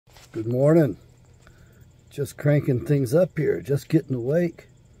Good morning. Just cranking things up here, just getting awake.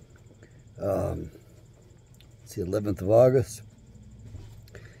 It's the 11th of August.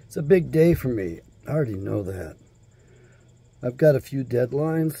 It's a big day for me. I already know that. I've got a few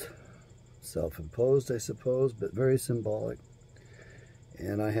deadlines, self-imposed I suppose, but very symbolic.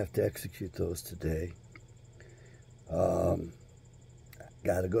 And I have to execute those today. Got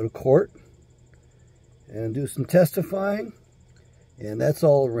to go to court and do some testifying. And that's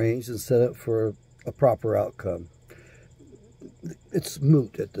all arranged and set up for a proper outcome. It's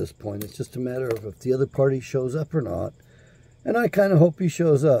moot at this point. It's just a matter of if the other party shows up or not. And I kind of hope he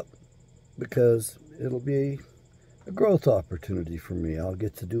shows up because it'll be a growth opportunity for me. I'll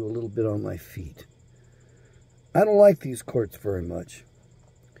get to do a little bit on my feet. I don't like these courts very much.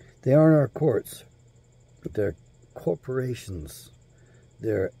 They aren't our courts, but they're corporations.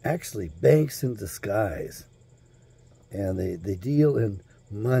 They're actually banks in disguise. And they deal in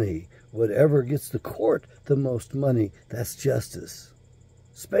money. Whatever gets the court the most money, that's justice.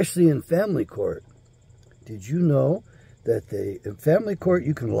 Especially in family court. Did you know that in family court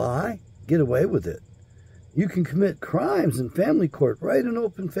you can lie, get away with it? You can commit crimes in family court, right in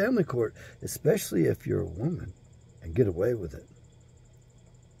open family court, especially if you're a woman, and get away with it.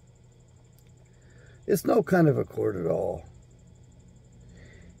 It's no kind of a court at all.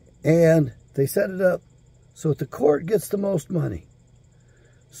 And they set it up so the court gets the most money.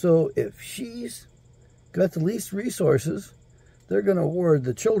 So if she's got the least resources, they're going to award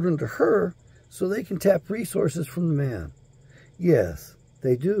the children to her so they can tap resources from the man. Yes,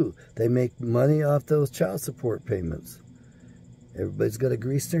 they do. They make money off those child support payments. Everybody's got to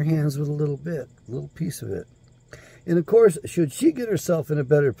grease their hands with a little bit, a little piece of it. And of course, should she get herself in a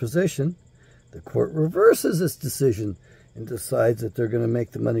better position, the court reverses its decision and decides that they're going to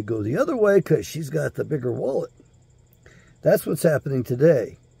make the money go the other way because she's got the bigger wallet. That's what's happening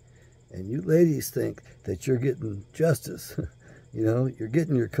today. And you ladies think that you're getting justice. You know, you're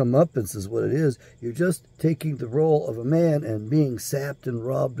getting your comeuppance is what it is. You're just taking the role of a man and being sapped and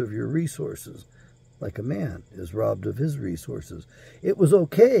robbed of your resources, like a man is robbed of his resources. It was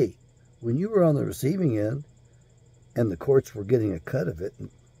okay when you were on the receiving end and the courts were getting a cut of it.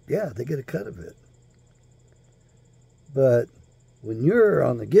 Yeah, they get a cut of it. But when you're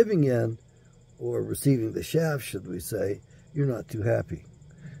on the giving end, or receiving the shaft, should we say, you're not too happy.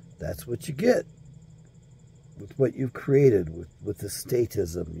 That's what you get with what you've created, with the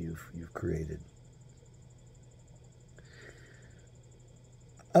statism you've created.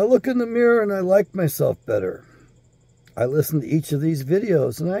 I look in the mirror and I like myself better. I listen to each of these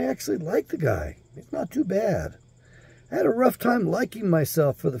videos and I actually like the guy. It's not too bad. I had a rough time liking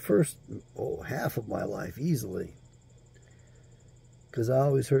myself for the first half of my life, easily. Because I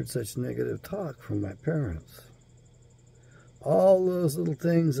always heard such negative talk from my parents. All those little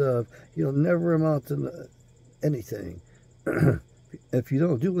things of, you'll never amount to anything. If you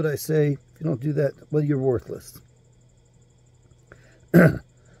don't do what I say, if you don't do that, well, you're worthless.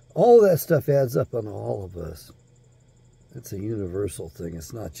 All that stuff adds up on all of us. It's a universal thing.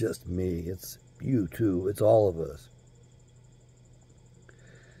 It's not just me. It's you too. It's all of us.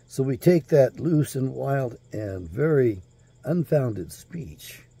 So we take that loose and wild and very unfounded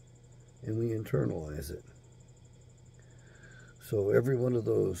speech and we internalize it. So every one of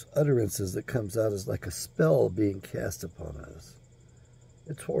those utterances that comes out is like a spell being cast upon us.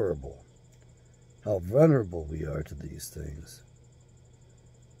 It's horrible how vulnerable we are to these things.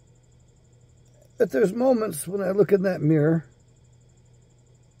 But there's moments when I look in that mirror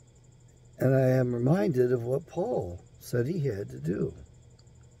and I am reminded of what Paul said he had to do.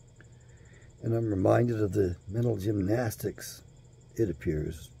 And I'm reminded of the mental gymnastics, it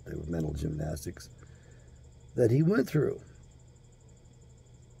appears they were mental gymnastics, that he went through.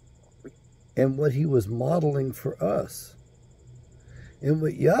 And what he was modeling for us. And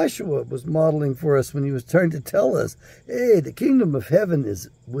what Yahshua was modeling for us when he was trying to tell us, hey, the kingdom of heaven is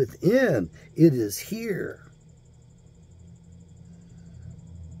within. It is here.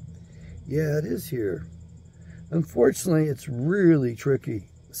 Yeah, it is here. Unfortunately, it's really tricky.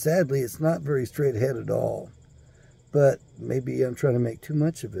 Sadly, it's not very straight ahead at all. But maybe I'm trying to make too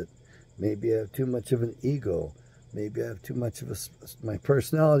much of it. Maybe I have too much of an ego. Maybe I have too much of my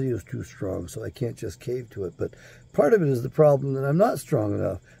personality is too strong, so I can't just cave to it. But part of it is the problem that I'm not strong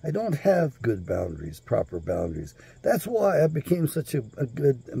enough. I don't have good boundaries, proper boundaries. That's why I became such a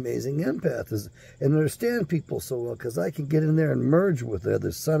good, amazing empath and understand people so well, because I can get in there and merge with the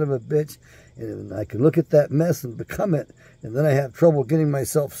other son of a bitch, and I can look at that mess and become it, and then I have trouble getting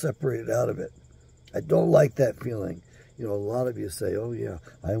myself separated out of it. I don't like that feeling. You know, a lot of you say, oh yeah,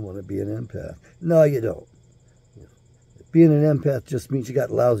 I want to be an empath. No, you don't. Being an empath just means you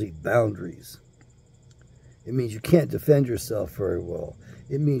got lousy boundaries. It means you can't defend yourself very well.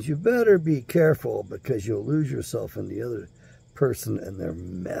 It means you better be careful because you'll lose yourself in the other person and their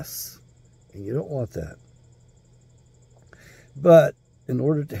mess. And you don't want that. But in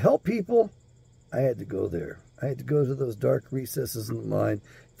order to help people, I had to go there. I had to go to those dark recesses in the mind,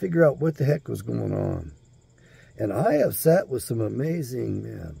 figure out what the heck was going on. And I have sat with some amazing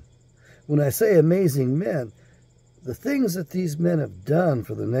men. When I say amazing men, the things that these men have done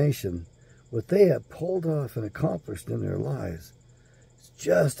for the nation, what they have pulled off and accomplished in their lives, is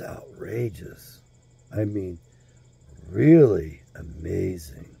just outrageous. I mean, really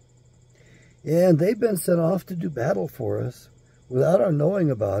amazing. And they've been sent off to do battle for us without our knowing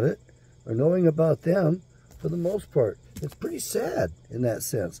about it or knowing about them for the most part. It's pretty sad in that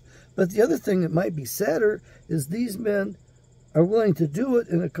sense. But the other thing that might be sadder is these men are willing to do it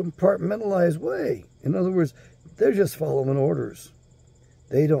in a compartmentalized way. In other words, they're just following orders.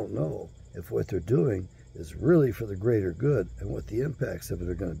 They don't know if what they're doing is really for the greater good and what the impacts of it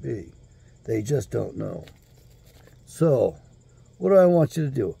are going to be. They just don't know. So, what do I want you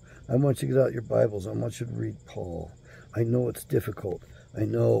to do? I want you to get out your Bibles. I want you to read Paul. I know it's difficult. I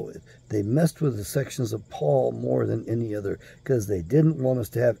know they messed with the sections of Paul more than any other because they didn't want us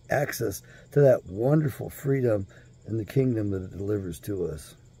to have access to that wonderful freedom and the kingdom that it delivers to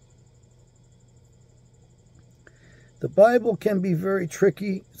us. The Bible can be very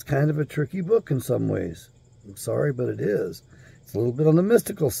tricky. It's kind of a tricky book in some ways. I'm sorry, but it is. It's a little bit on the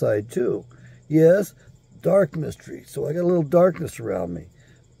mystical side, too. Yes, dark mystery. So I got a little darkness around me.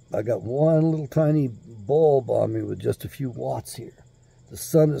 I got one little tiny bulb on me with just a few watts here. The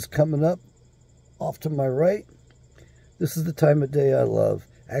sun is coming up off to my right. This is the time of day I love.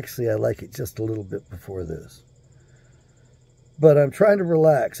 Actually, I like it just a little bit before this. But I'm trying to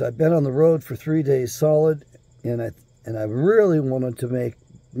relax. I've been on the road for 3 days solid, and I really wanted to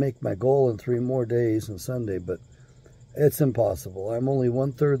make my goal in 3 more days and Sunday, but it's impossible. I'm only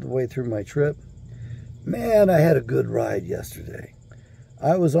 1/3 the way through my trip. Man, I had a good ride yesterday.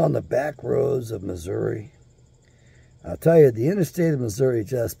 I was on the back roads of Missouri. I'll tell you, the interstate of Missouri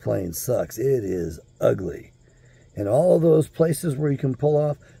just plain sucks. It is ugly. And all of those places where you can pull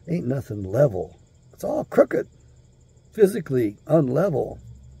off, ain't nothing level. It's all crooked, physically unlevel.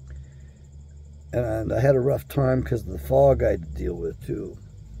 And I had a rough time because of the fog I had to deal with, too.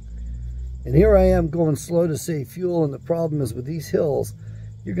 And here I am going slow to save fuel, and the problem is with these hills,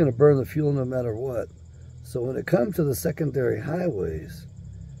 you're going to burn the fuel no matter what. So when it comes to the secondary highways,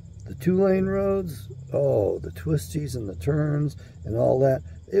 the 2-lane roads, oh, the twisties and the turns and all that,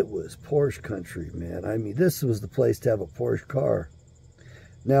 it was Porsche country, man. I mean, this was the place to have a Porsche car.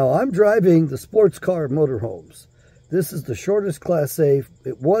 Now, I'm driving the sports car motorhomes. This is the shortest Class A.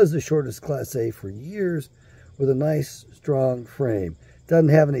 It was the shortest Class A for years with a nice, strong frame. Doesn't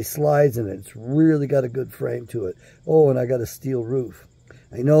have any slides in it. It's really got a good frame to it. Oh, and I got a steel roof.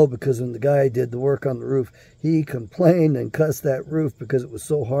 I know because when the guy did the work on the roof, he complained and cussed that roof because it was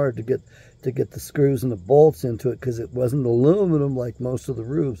so hard to get the screws and the bolts into it because it wasn't aluminum like most of the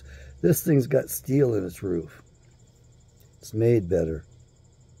roofs. This thing's got steel in its roof. It's made better.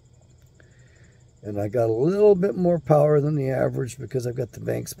 And I got a little bit more power than the average because I've got the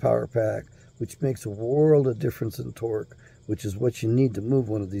Banks Power Pack, which makes a world of difference in torque, which is what you need to move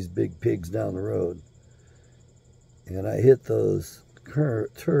one of these big pigs down the road. And I hit those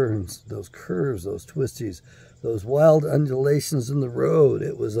turns, those curves, those twisties, those wild undulations in the road.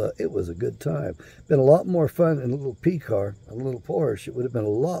 It was a good time. Been a lot more fun in a little P car, a little Porsche. It would have been a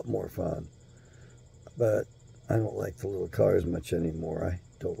lot more fun. But I don't like the little cars much anymore. I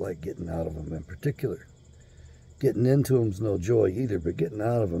don't like getting out of them in particular. Getting into them is no joy either, but getting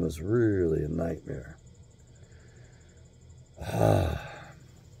out of them is really a nightmare.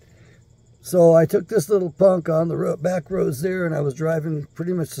 So I took this little punk on the back roads there, and I was driving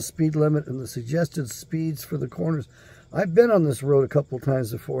pretty much the speed limit and the suggested speeds for the corners. I've been on this road a couple of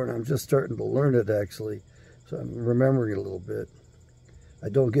times before, and I'm just starting to learn it, actually. So I'm remembering it a little bit. I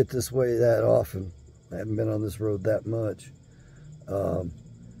don't get this way that often. I haven't been on this road that much.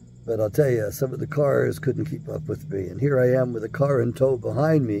 But I'll tell you, some of the cars couldn't keep up with me. And here I am with a car in tow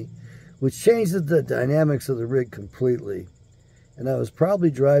behind me, which changes the dynamics of the rig completely. And I was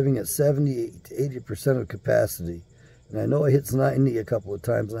probably driving at 70 to 80% of capacity. And I know I hit 90 a couple of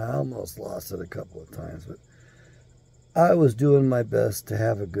times, and I almost lost it a couple of times. But I was doing my best to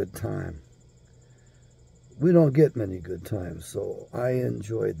have a good time. We don't get many good times, so I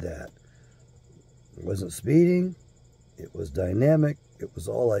enjoyed that. It wasn't speeding. It was dynamic. It was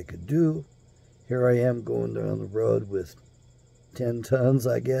all I could do. Here I am going down the road with 10 tons,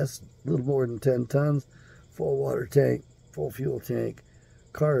 I guess. A little more than 10 tons. Full water tank. full fuel tank,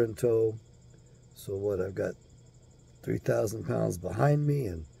 car in tow. So what, I've got 3,000 pounds behind me,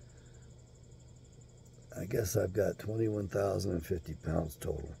 and I guess I've got 21,050 pounds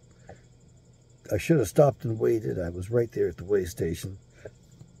total. I should have stopped and waited. I was right there at the weigh station.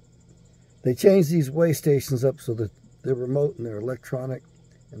 They changed these weigh stations up so that they're remote and they're electronic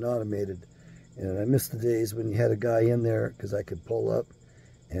and automated. And I miss the days when you had a guy in there, because I could pull up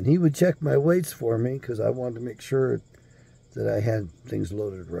and he would check my weights for me, because I wanted to make sure that I had things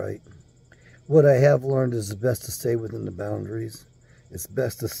loaded right. What I have learned is it's best to stay within the boundaries. It's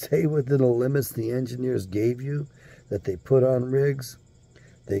best to stay within the limits the engineers gave you, that they put on rigs.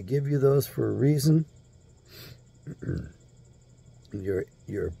 They give you those for a reason. Your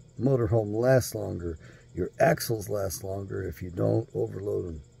motorhome lasts longer. Your axles last longer if you don't overload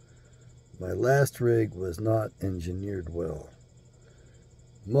them. My last rig was not engineered well.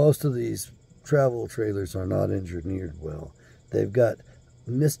 Most of these travel trailers are not engineered well. They've got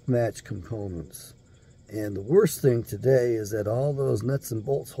mismatched components. And the worst thing today is that all those nuts and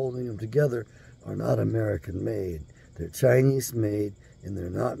bolts holding them together are not American made. They're Chinese made, and they're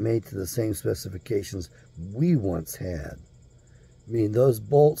not made to the same specifications we once had. I mean, those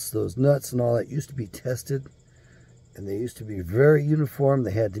bolts, those nuts and all that used to be tested, and they used to be very uniform.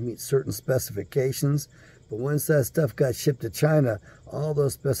 They had to meet certain specifications. But once that stuff got shipped to China, all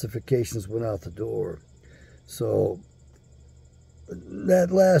those specifications went out the door. So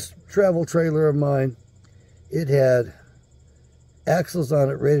that last travel trailer of mine, it had axles on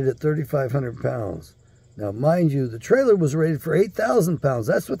it rated at 3,500 pounds. Now, mind you, the trailer was rated for 8,000 pounds.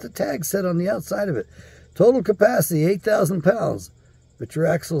 That's what the tag said on the outside of it. Total capacity, 8,000 pounds. But your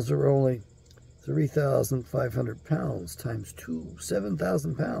axles are only 3,500 pounds times 2,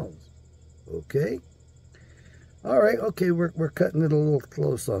 7,000 pounds. Okay? All right, okay, we're cutting it a little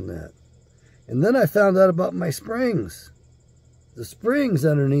close on that. And then I found out about my springs. The springs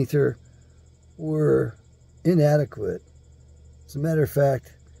underneath her were inadequate. As a matter of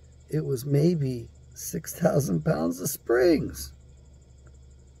fact, it was maybe 6,000 pounds of springs.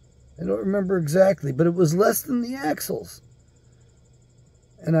 I don't remember exactly, but it was less than the axles.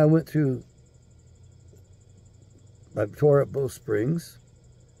 And I tore up both springs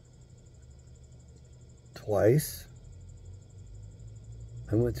twice.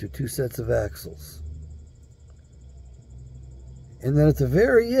 I went through 2 sets of axles. And then at the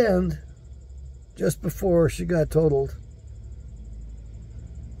very end, just before she got totaled,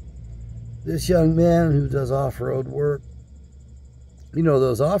 this young man who does off-road work, you know,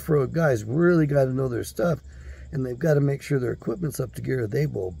 those off-road guys really got to know their stuff, and they've got to make sure their equipment's up to gear. They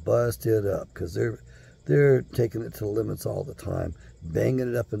will bust it up, because they're taking it to the limits all the time, banging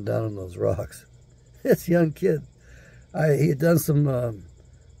it up and down on those rocks. This young kid, he had done some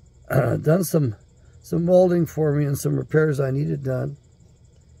molding for me and some repairs I needed done,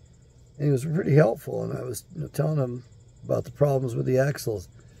 and he was pretty helpful. And I was telling him about the problems with the axles,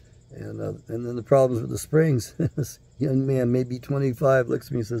 and then the problems with the springs. This young man, maybe 25, looks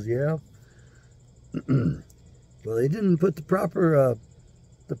at me and says, "Yeah, well, they didn't put the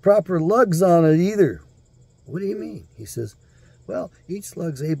proper lugs on it either." "What do you mean?" He says, "Well, each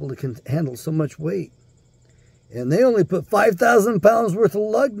lug's able to handle so much weight, and they only put 5,000 pounds worth of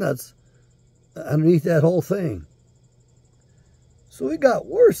lug nuts underneath that whole thing." So it got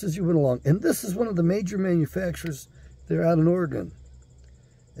worse as you went along. And this is one of the major manufacturers. They're out in Oregon.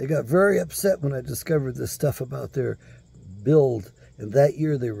 They got very upset when I discovered this stuff about their build. And that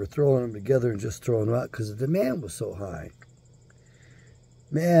year they were throwing them together and just throwing them out because the demand was so high.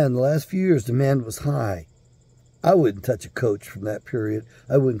 Man, the last few years, demand was high. I wouldn't touch a coach from that period.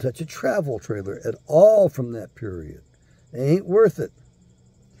 I wouldn't touch a travel trailer at all from that period. They ain't worth it.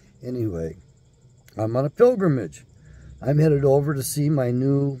 Anyway, I'm on a pilgrimage. I'm headed over to see my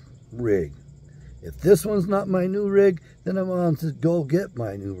new rig. If this one's not my new rig, then I'm on to go get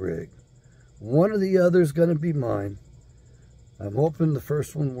my new rig. One or the other is going to be mine. I'm hoping the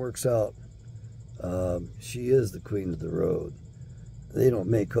first one works out. She is the queen of the road. They don't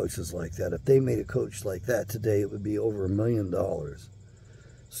make coaches like that. If they made a coach like that today, it would be over $1 million.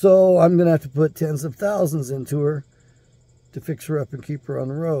 So I'm going to have to put tens of thousands into her to fix her up and keep her on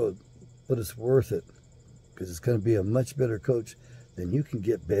the road. But it's worth it, because it's going to be a much better coach than you can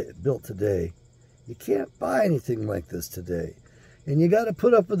get built today. You can't buy anything like this today. And you got to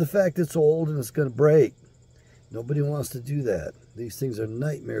put up with the fact it's old and it's going to break. Nobody wants to do that. These things are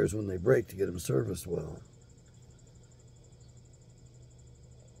nightmares when they break to get them serviced well.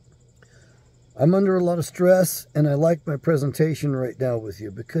 I'm under a lot of stress, and I like my presentation right now with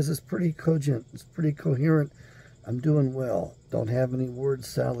you because it's pretty cogent. It's pretty coherent. I'm doing well. Don't have any word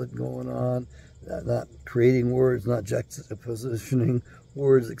salad going on. not creating words, not juxtapositioning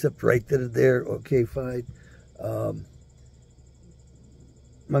words, except right then and there. Okay, fine.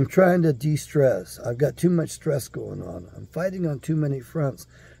 I'm trying to de-stress. I've got too much stress going on. I'm fighting on too many fronts.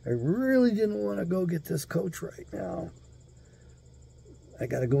 I really didn't want to go get this coach right now. I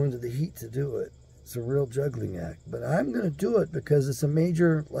got to go into the heat to do it. It's a real juggling act. But I'm going to do it because it's a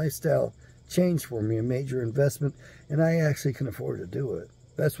major lifestyle change for me, a major investment, and I actually can afford to do it.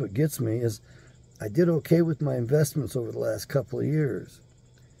 That's what gets me, is I did okay with my investments over the last couple of years.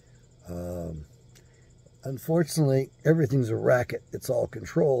 Unfortunately, everything's a racket. It's all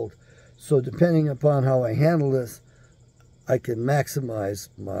controlled. So depending upon how I handle this, I can maximize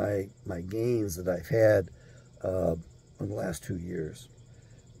my gains that I've had in the last 2 years.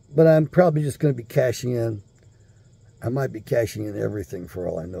 But I'm probably just going to be cashing in. I might be cashing in everything for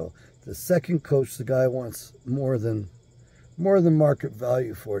all I know. The second coach, the guy wants more than market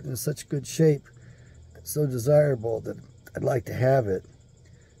value for it. In such good shape, it's so desirable that I'd like to have it.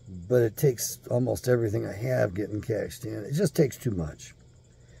 But it takes almost everything I have getting cashed in. It just takes too much.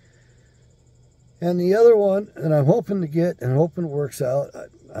 And the other one, and I'm hoping to get, and hoping it works out,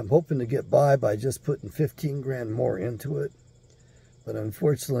 I'm hoping to get by just putting 15 grand more into it. But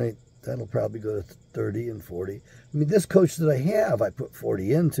unfortunately, that'll probably go to 30 and 40. I mean, this coach that I have, I put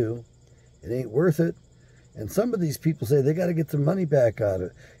 40 into. It ain't worth it. And some of these people say they got to get their money back out of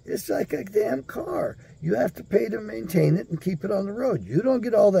it. It's like a damn car. You have to pay to maintain it and keep it on the road. You don't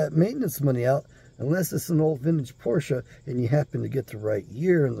get all that maintenance money out unless it's an old vintage Porsche and you happen to get the right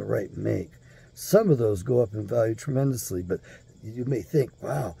year and the right make. Some of those go up in value tremendously, but you may think,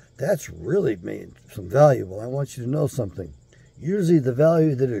 wow, that's really made some value. Well, I want you to know something. Usually the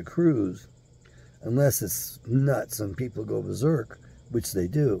value that it accrues, unless it's nuts and people go berserk, which they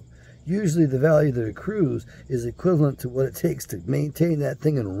do, usually the value that accrues is equivalent to what it takes to maintain that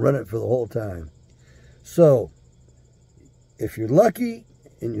thing and run it for the whole time. So, if you're lucky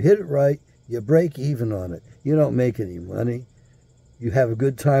and you hit it right, you break even on it. You don't make any money. You have a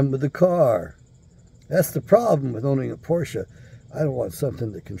good time with the car. That's the problem with owning a Porsche. I don't want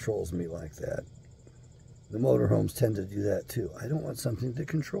something that controls me like that. The motorhomes tend to do that too. I don't want something that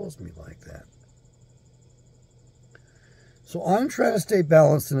controls me like that. So I'm trying to stay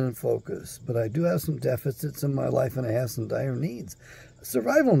balanced and in focus, but I do have some deficits in my life and I have some dire needs,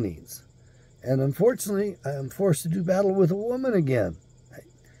 survival needs. And unfortunately, I am forced to do battle with a woman again.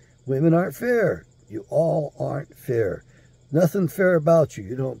 Women aren't fair. You all aren't fair. Nothing fair about you.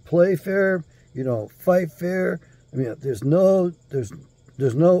 You don't play fair. You don't fight fair. I mean, there's no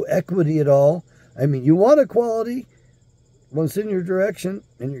equity at all. I mean, you want equality once in your direction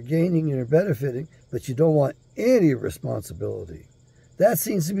and you're gaining and you're benefiting, but you don't want any responsibility. That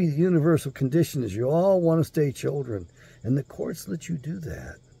seems to be the universal condition, is you all want to stay children. And the courts let you do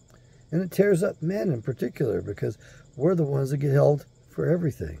that. And it tears up men in particular because we're the ones that get held for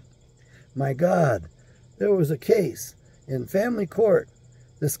everything. My God, there was a case in family court.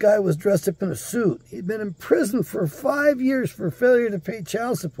 This guy was dressed up in a suit. He'd been in prison for 5 years for failure to pay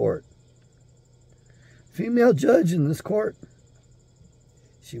child support. Female judge in this court.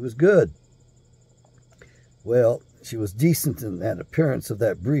 She was good. Well, she was decent in that appearance of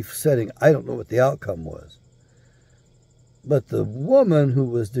that brief setting. I don't know what the outcome was. But the woman who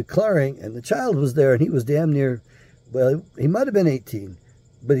was declaring, and the child was there, and he was damn near, well, he might have been 18,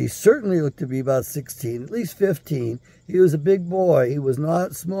 but he certainly looked to be about 16, at least 15. He was a big boy. He was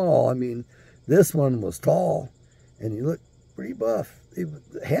not small. I mean, this one was tall, and he looked pretty buff. He was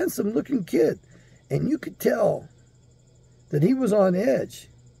a handsome-looking kid. And you could tell that he was on edge,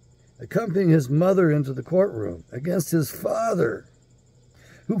 accompanying his mother into the courtroom against his father,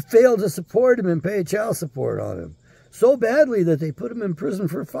 who failed to support him and pay child support on him so badly that they put him in prison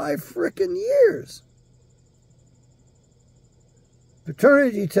for 5 frickin' years.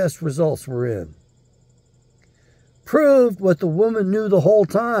 Paternity test results were in. Proved what the woman knew the whole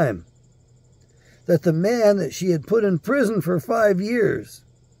time, that the man that she had put in prison for 5 years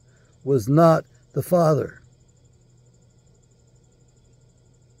was not the father.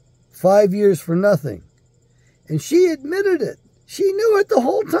 5 years for nothing. And she admitted it. She knew it the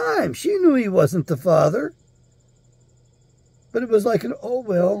whole time. She knew he wasn't the father. But it was like an, oh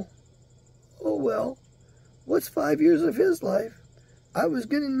well, what's 5 years of his life? I was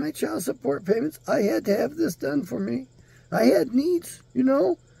getting my child support payments. I had to have this done for me. I had needs, you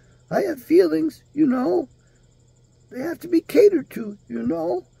know. I had feelings, you know. They have to be catered to, you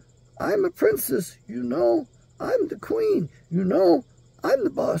know. I'm a princess, you know. I'm the queen, you know. I'm the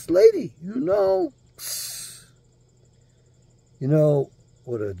boss lady, you know. You know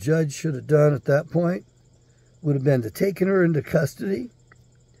what a judge should have done at that point would have been to taken her into custody,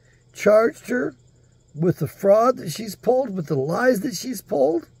 charged her with the fraud that she's pulled, with the lies that she's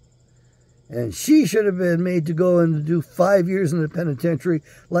pulled. And she should have been made to go and do 5 years in the penitentiary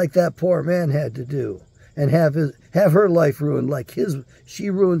like that poor man had to do. And have her life ruined like she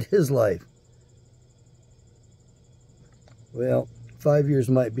ruined his life. Well, 5 years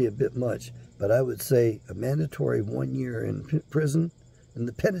might be a bit much, but I would say a mandatory 1 year in prison, in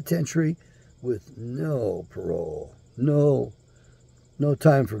the penitentiary, with no parole, no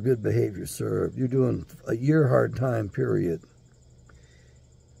time for good behavior served. You're doing a year hard time, period.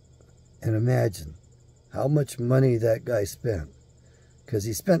 And imagine how much money that guy spent. Because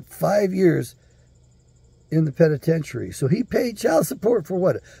he spent 5 years in the penitentiary. So he paid child support for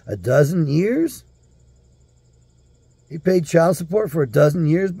what, a dozen years? He paid child support for a dozen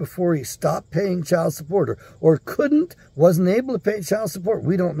years before he stopped paying child support, or wasn't able to pay child support.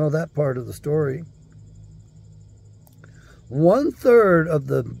 We don't know that part of the story. 1/3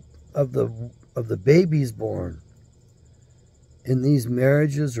 of the babies born in these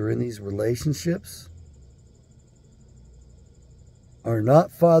marriages or in these relationships are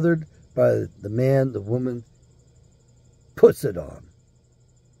not fathered by the man the woman puts it on.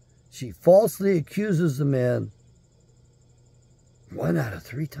 She falsely accuses the man 1 out of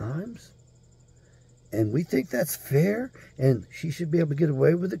 3 times. And we think that's fair and she should be able to get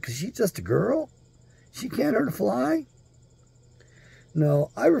away with it because she's just a girl? She can't hurt a fly?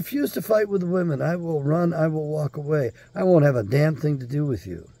 No, I refuse to fight with the women. I will run, I will walk away. I won't have a damn thing to do with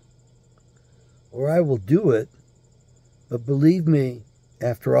you. Or I will do it, but believe me,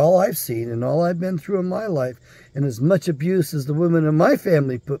 after all I've seen and all I've been through in my life, and as much abuse as the women in my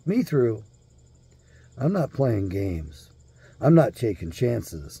family put me through, I'm not playing games. I'm not taking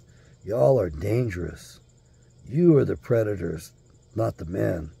chances. Y'all are dangerous. You are the predators, not the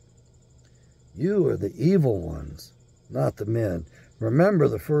men. You are the evil ones, not the men. Remember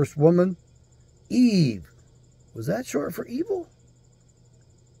the first woman? Eve. Was that short for evil?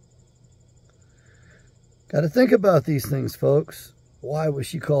 Got to think about these things, folks. Why was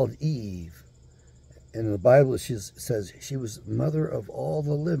she called Eve? And in the Bible, it says she was mother of all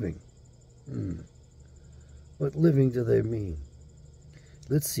the living. What living do they mean?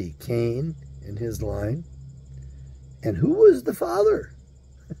 Let's see. Cain and his line. And who was the father?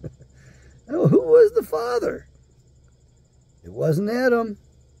 Oh, who was the father? It wasn't Adam.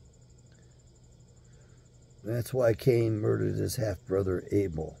 That's why Cain murdered his half-brother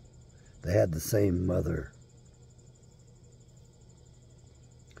Abel. They had the same mother.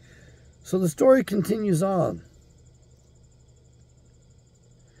 So the story continues on.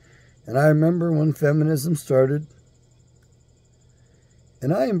 And I remember when feminism started,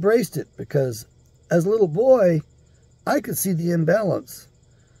 and I embraced it because as a little boy, I could see the imbalance.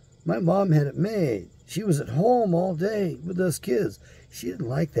 My mom had it made. She was at home all day with us kids. She didn't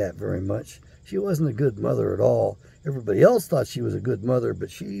like that very much. She wasn't a good mother at all. Everybody else thought she was a good mother,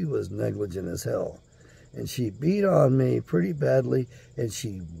 but she was negligent as hell. And she beat on me pretty badly, and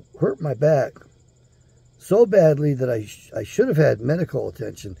she hurt my back so badly that I should have had medical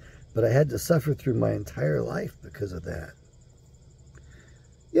attention, but I had to suffer through my entire life because of that.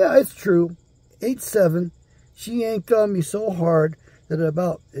 Yeah, it's true. 8'7", she yanked on me so hard that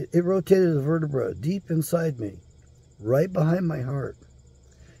it rotated a vertebra deep inside me, right behind my heart.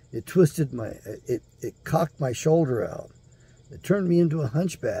 It twisted it cocked my shoulder out. It turned me into a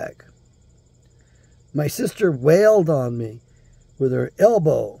hunchback. My sister wailed on me with her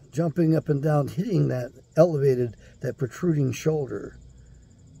elbow, jumping up and down, hitting that protruding shoulder.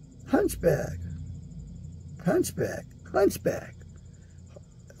 Hunchback, hunchback, hunchback.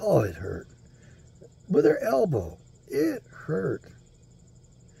 Oh, it hurt. With her elbow, it hurt.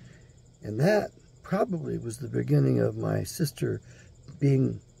 And that probably was the beginning of my sister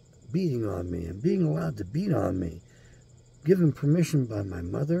beating on me and being allowed to beat on me, given permission by my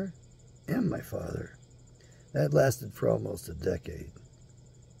mother and my father. That lasted for almost a decade.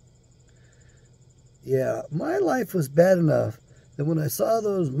 Yeah, my life was bad enough that when I saw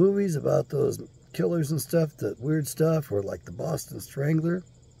those movies about those killers and stuff, that weird stuff, or like the Boston Strangler,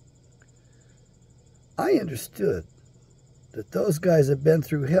 I understood that those guys had been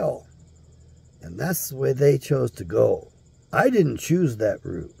through hell. And that's the way they chose to go. I didn't choose that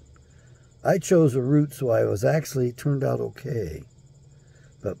route. I chose a route so I was actually turned out okay.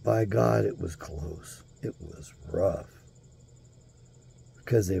 But by God, it was close. It was rough.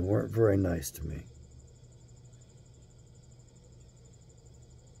 Because they weren't very nice to me.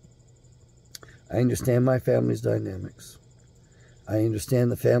 I understand my family's dynamics. I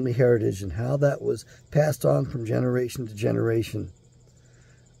understand the family heritage and how that was passed on from generation to generation.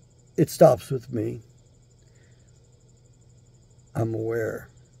 It stops with me. I'm aware.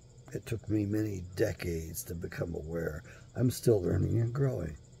 It took me many decades to become aware. I'm still learning and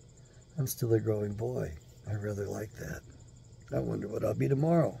growing. I'm still a growing boy. I really like that. I wonder what I'll be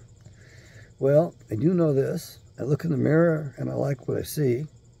tomorrow. Well, I do know this. I look in the mirror and I like what I see.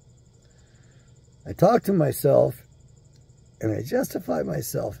 I talk to myself and I justify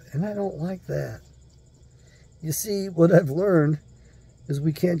myself, and I don't like that. You see, what I've learned is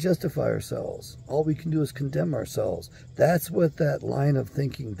we can't justify ourselves. All we can do is condemn ourselves. That's what that line of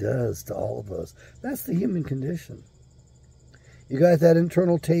thinking does to all of us. That's the human condition. You got that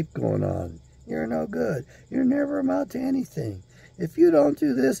internal tape going on. You're no good. You're never amount to anything. If you don't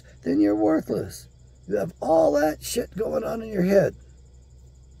do this, then you're worthless. You have all that shit going on in your head.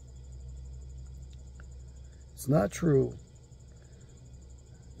 It's not true.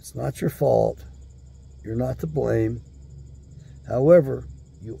 It's not your fault. You're not to blame. However,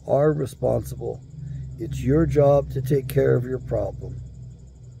 you are responsible. It's your job to take care of your problem.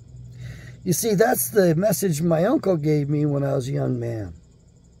 You see, that's the message my uncle gave me when I was a young man.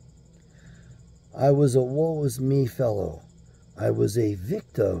 I was a woe is me fellow. I was a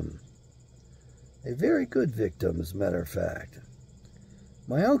victim. A very good victim, as a matter of fact.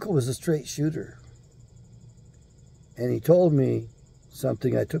 My uncle was a straight shooter. And he told me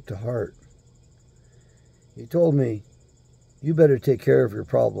something I took to heart. He told me, you better take care of your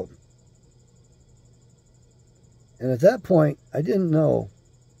problem. And at that point, I didn't know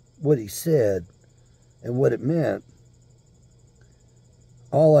what he said and what it meant.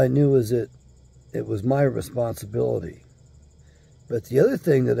 All I knew is that it was my responsibility. But the other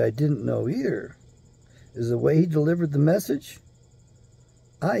thing that I didn't know either is the way he delivered the message.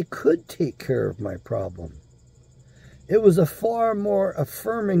 I could take care of my problem. It was a far more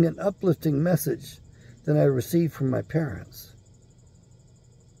affirming and uplifting message than I received from my parents.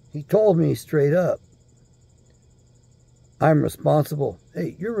 He told me straight up, I'm responsible.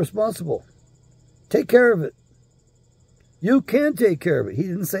 Hey, you're responsible. Take care of it. You can take care of it. He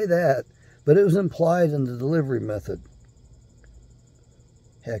didn't say that, but it was implied in the delivery method.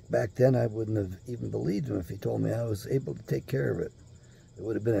 Heck, back then I wouldn't have even believed him if he told me I was able to take care of it. It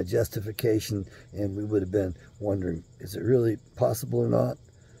would have been a justification, and we would have been wondering, is it really possible or not?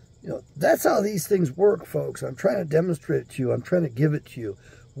 You know, that's how these things work, folks. I'm trying to demonstrate it to you. I'm trying to give it to you.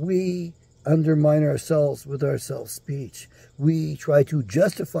 We undermine ourselves with our self-speech. We try to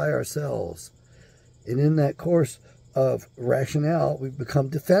justify ourselves. And in that course of rationale, we become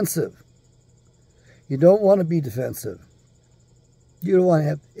defensive. You don't want to be defensive. You don't want to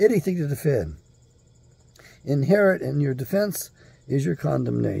have anything to defend. Inherent in your defense is your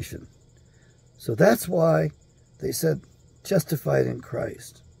condemnation. So that's why they said justified in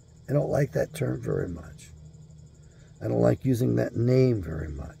Christ. I don't like that term very much. I don't like using that name very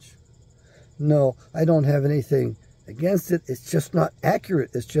much. No, I don't have anything against it. It's just not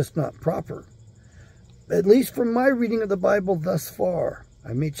accurate. It's just not proper. At least from my reading of the Bible thus far.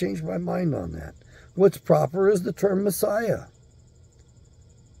 I may change my mind on that. What's proper is the term Messiah.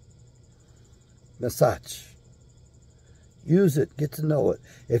 Message. Use it. Get to know it.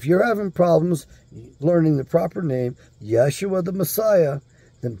 If you're having problems learning the proper name, Yeshua the Messiah,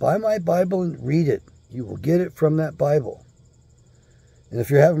 then buy my Bible and read it. You will get it from that Bible. And if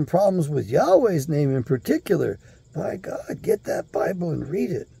you're having problems with Yahweh's name in particular, by God, get that Bible and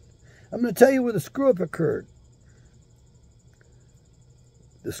read it. I'm going to tell you where the screw-up occurred.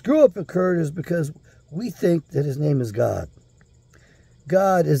 The screw-up occurred is because we think that his name is God.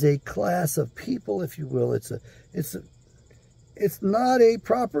 God is a class of people, if you will. It's not a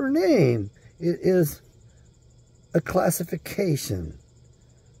proper name. It is a classification.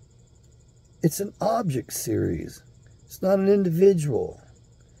 It's an object series. It's not an individual.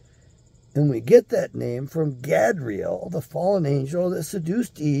 And we get that name from Gadriel, the fallen angel that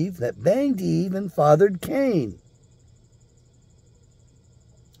seduced Eve, that banged Eve and fathered Cain,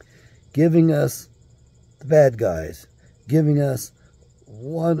 giving us the bad guys, giving us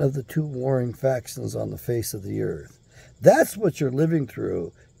one of the two warring factions on the face of the earth. That's what you're living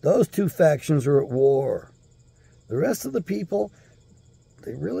through. Those two factions are at war. The rest of the people,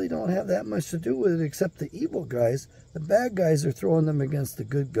 they really don't have that much to do with it except the evil guys. The bad guys are throwing them against the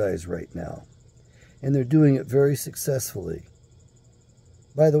good guys right now. And they're doing it very successfully.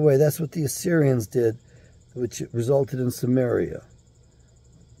 By the way, that's what the Assyrians did, which resulted in Samaria.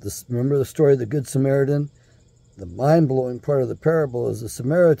 Remember the story of the Good Samaritan? The mind-blowing part of the parable is the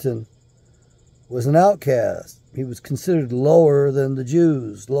Samaritan was an outcast. He was considered lower than the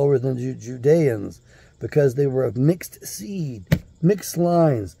Jews, lower than the Judeans, because they were of mixed seed, mixed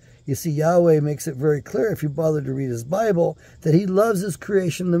lines. You see, Yahweh makes it very clear, if you bother to read his Bible, that he loves his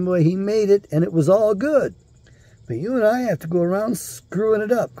creation the way he made it, and it was all good. But you and I have to go around screwing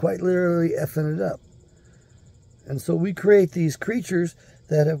it up, quite literally effing it up. And so we create these creatures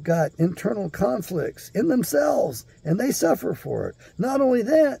that have got internal conflicts in themselves, and they suffer for it. Not only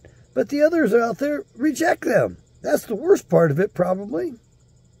that, but the others out there reject them. That's the worst part of it, probably.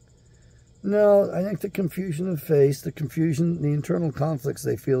 No, I think the confusion of faith, the confusion, the internal conflicts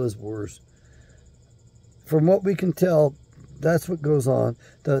they feel is worse. From what we can tell, that's what goes on.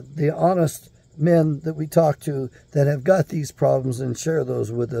 The honest men that we talk to that have got these problems and share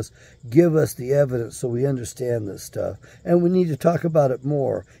those with us give us the evidence so we understand this stuff. And we need to talk about it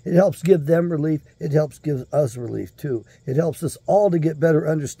more. It helps give them relief. It helps give us relief too. It helps us all to get better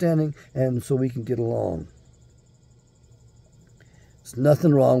understanding and so we can get along. There's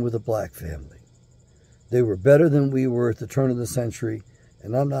nothing wrong with the black family. They were better than we were at the turn of the century,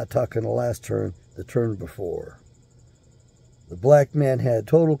 and I'm not talking the last turn, the turn before. The black man had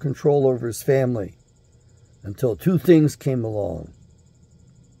total control over his family until two things came along.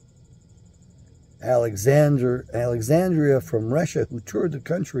 Alexandria from Russia, who toured the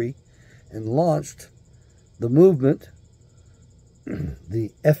country and launched the movement,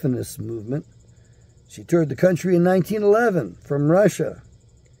 the Feminist movement. She toured the country in 1911 from Russia,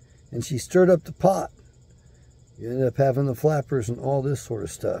 and she stirred up the pot. You ended up having the flappers and all this sort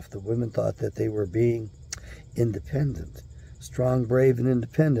of stuff. The women thought that they were being independent. Strong, brave, and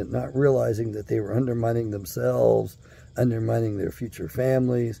independent, not realizing that they were undermining themselves, undermining their future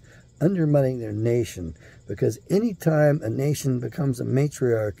families, undermining their nation. Because any time a nation becomes a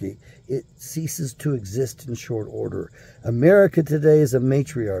matriarchy, it ceases to exist in short order. America today is a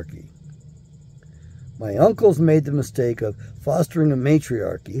matriarchy. My uncle's made the mistake of fostering a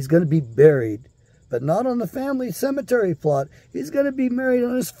matriarchy. He's going to be buried, but not on the family cemetery plot. He's going to be married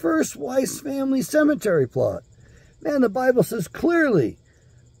on his first wife's family cemetery plot. Man, the Bible says clearly,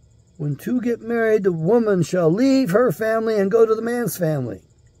 when two get married, the woman shall leave her family and go to the man's family.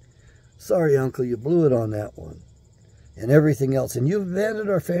 Sorry, Uncle, you blew it on that one. And everything else. And you've abandoned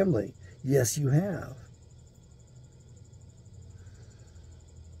our family. Yes, you have.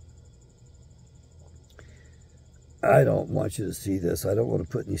 I don't want you to see this. I don't want to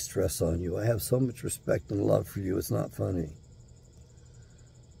put any stress on you. I have so much respect and love for you. It's not funny.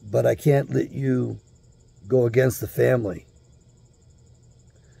 But I can't let you go against the family.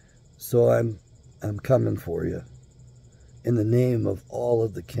 So I'm coming for you in the name of all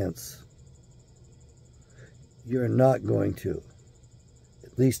of the Kents. You're not going to,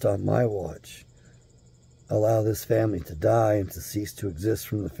 at least on my watch, allow this family to die and to cease to exist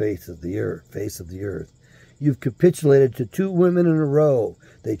from the face of the earth. You've capitulated to two women in a row.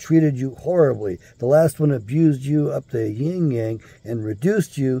 They treated you horribly. The last one abused you up the yin-yang and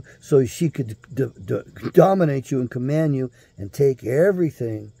reduced you so she could dominate you and command you and take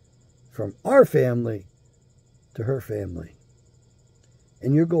everything from our family to her family.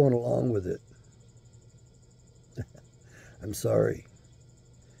 And you're going along with it. I'm sorry.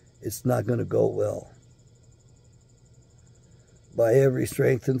 It's not going to go well. By every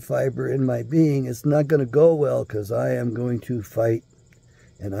strength and fiber in my being, it's not going to go well because I am going to fight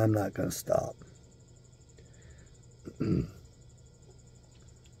and I'm not going to stop.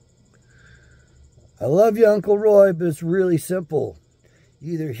 I love you, Uncle Roy, but it's really simple.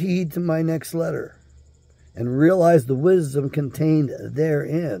 Either heed to my next letter and realize the wisdom contained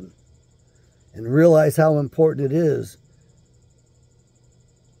therein and realize how important it is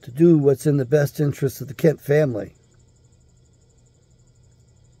to do what's in the best interest of the Kent family.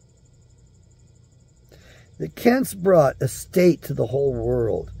 The Kents brought a state to the whole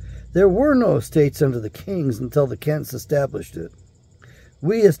world. There were no states under the kings until the Kents established it.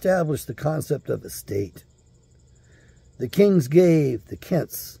 We established the concept of a state. The kings gave the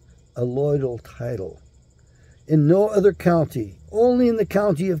Kents a loyal title. In no other county, only in the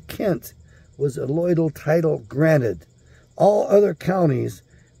county of Kent, was a loyal title granted. All other counties,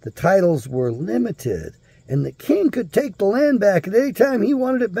 the titles were limited, and the king could take the land back at any time he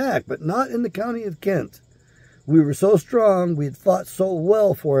wanted it back, but not in the county of Kent. We were so strong, we had fought so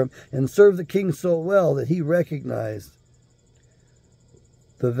well for him, and served the king so well that he recognized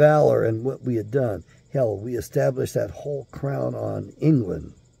the valor and what we had done. Hell, we established that whole crown on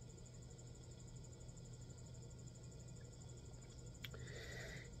England.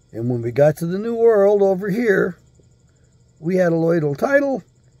 And when we got to the New World over here, we had a loyal title,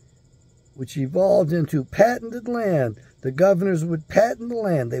 which evolved into patented land. The governors would patent the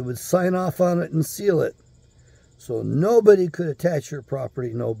land. They would sign off on it and seal it. So nobody could attach your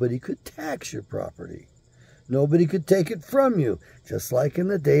property. Nobody could tax your property. Nobody could take it from you, just like in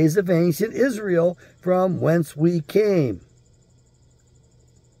the days of ancient Israel, from whence we came.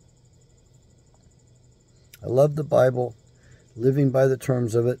 I love the Bible, living by the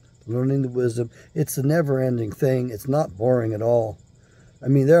terms of it, learning the wisdom. It's a never-ending thing. It's not boring at all. I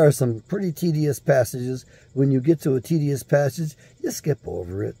mean, there are some pretty tedious passages. When you get to a tedious passage, you skip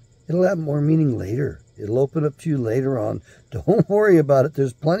over it. It'll have more meaning later. It'll open up to you later on. Don't worry about it.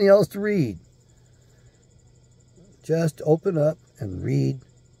 There's plenty else to read. Just open up and read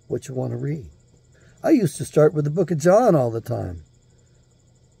what you want to read. I used to start with the book of John all the time.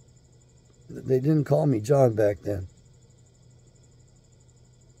 They didn't call me John back then.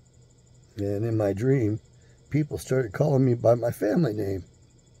 And in my dream, people started calling me by my family name.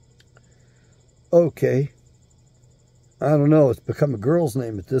 Okay. I don't know. It's become a girl's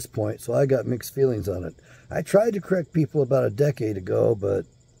name at this point, so I got mixed feelings on it. I tried to correct people about a decade ago, but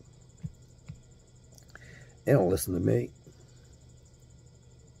they don't listen to me.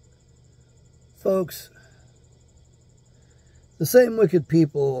 Folks, the same wicked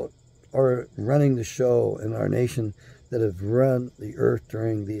people are running the show in our nation that have run the earth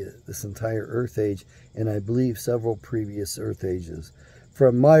during this entire earth age, and I believe several previous earth ages.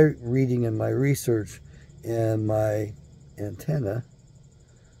 From my reading and my research and my antenna,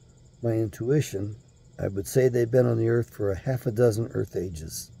 my intuition, I would say they've been on the earth for a half a dozen earth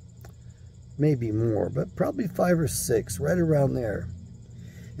ages. Maybe more, but probably 5 or 6, right around there.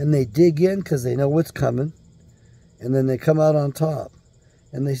 And they dig in because they know what's coming, and then they come out on top.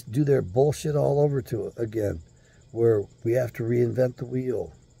 And they do their bullshit all over to it again, where we have to reinvent the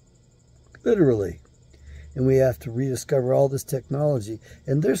wheel. Literally. And we have to rediscover all this technology.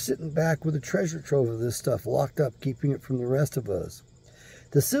 And they're sitting back with a treasure trove of this stuff locked up, keeping it from the rest of us.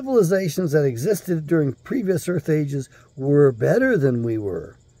 The civilizations that existed during previous Earth ages were better than we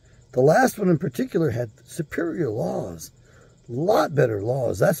were. The last one in particular had superior laws. A lot better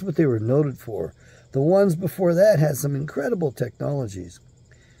laws. That's what they were noted for. The ones before that had some incredible technologies.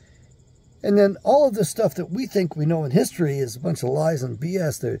 And then all of this stuff that we think we know in history is a bunch of lies and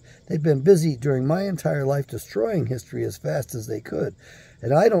BS. They've been busy during my entire life destroying history as fast as they could.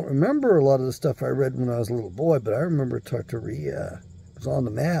 And I don't remember a lot of the stuff I read when I was a little boy, but I remember Tartaria. It was on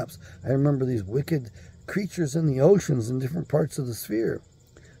the maps. I remember these wicked creatures in the oceans in different parts of the sphere.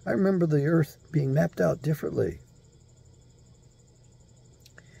 I remember the earth being mapped out differently.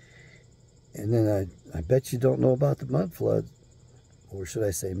 And then I bet you don't know about the mud flood. Or should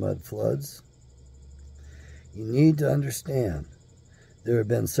I say mud floods? You need to understand, there have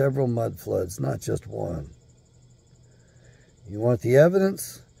been several mud floods, not just one. You want the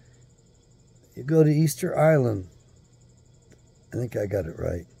evidence? You go to Easter Island. I think I got it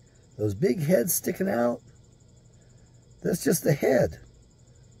right. Those big heads sticking out, that's just the head.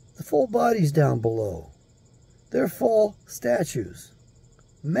 The full body's down below. They're full statues.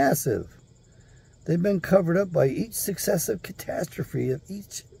 Massive. They've been covered up by each successive catastrophe of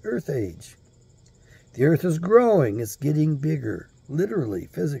each Earth age. The Earth is growing. It's getting bigger, literally,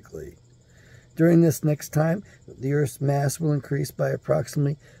 physically. During this next time, the Earth's mass will increase by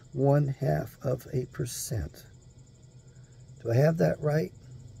approximately 0.5%. Do I have that right?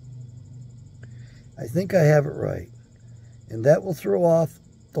 I think I have it right. And that will throw off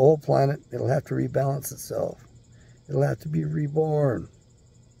the whole planet. It'll have to rebalance itself. It'll have to be reborn.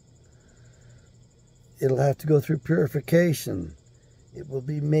 It'll have to go through purification. It will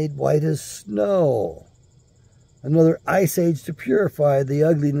be made white as snow. Another ice age to purify the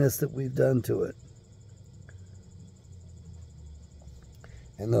ugliness that we've done to it.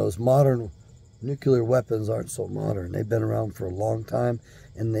 And those modern nuclear weapons aren't so modern. They've been around for a long time,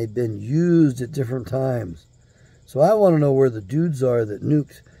 and they've been used at different times. So I want to know where the dudes are that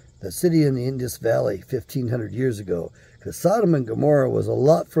nuked the city in the Indus Valley 1,500 years ago. Because Sodom and Gomorrah was a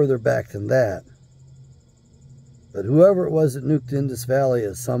lot further back than that. But whoever it was that nuked Indus Valley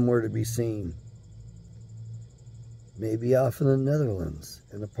is somewhere to be seen. Maybe off in the Netherlands,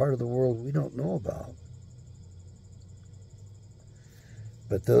 in a part of the world we don't know about.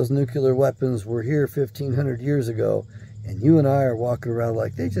 But those nuclear weapons were here 1,500 years ago, and you and I are walking around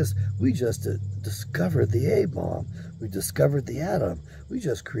like we just discovered the A-bomb. We discovered the atom. We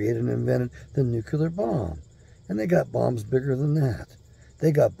just created and invented the nuclear bomb. And they got bombs bigger than that.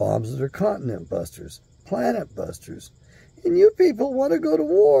 They got bombs that are continent busters. Planet busters, and you people want to go to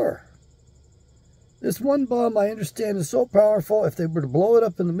war. This one bomb, I understand, is so powerful, if they were to blow it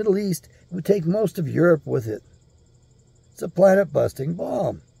up in the Middle East, it would take most of Europe with it. It's a planet-busting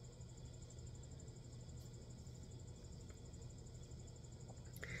bomb.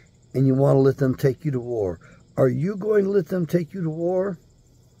 And you want to let them take you to war. Are you going to let them take you to war?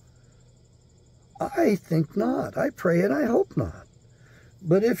 I think not. I pray and I hope not.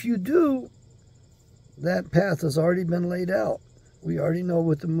 But if you do, that path has already been laid out. We already know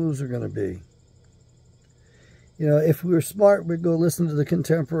what the moves are going to be. You know, if we were smart, we'd go listen to the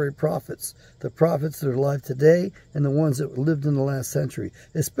contemporary prophets, the prophets that are alive today and the ones that lived in the last century,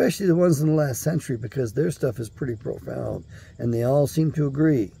 especially the ones in the last century, because their stuff is pretty profound, and they all seem to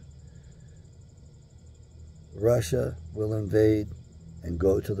agree. Russia will invade and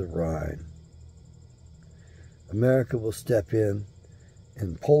go to the Rhine. America will step in,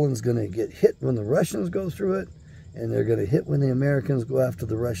 and Poland's going to get hit when the Russians go through it, and they're going to hit when the Americans go after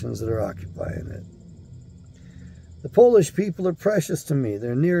the Russians that are occupying it. The Polish people are precious to me.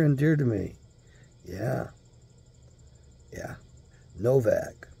 They're near and dear to me. Yeah.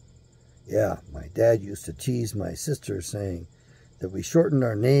 Novak. Yeah, my dad used to tease my sister saying that we shortened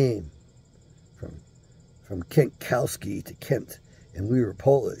our name from Kentkowski to Kent, and we were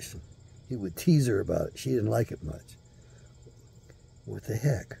Polish. He would tease her about it. She didn't like it much. What the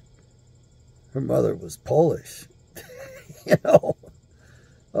heck? Her mother was Polish. You know?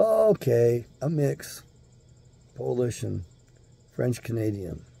 Okay, a mix. Polish and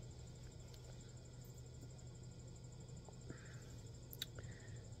French-Canadian.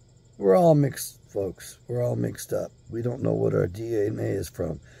 We're all mixed, folks. We're all mixed up. We don't know what our DNA is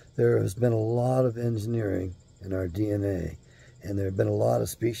from. There has been a lot of engineering in our DNA, and there have been a lot of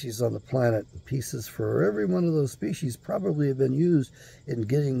species on the planet, and pieces for every one of those species probably have been used in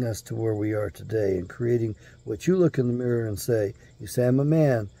getting us to where we are today and creating what you look in the mirror and say, you say, I'm a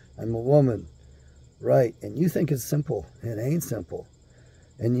man, I'm a woman. Right, and you think it's simple. It ain't simple.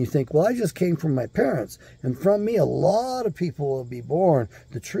 And you think, well, I just came from my parents, and from me a lot of people will be born.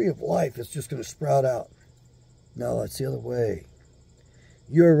 The tree of life is just going to sprout out. No, it's the other way.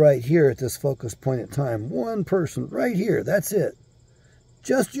 You're right here at this focus point in time. One person right here, that's it.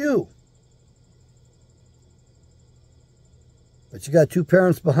 Just you. But you got 2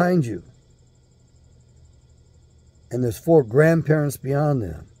 parents behind you. And there's 4 grandparents beyond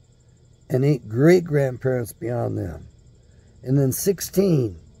them. And 8 great-grandparents beyond them. And then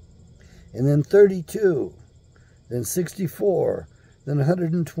 16. And then 32. Then 64. Then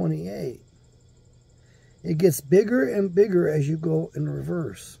 128. It gets bigger and bigger as you go in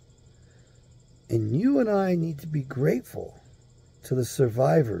reverse. And you and I need to be grateful to the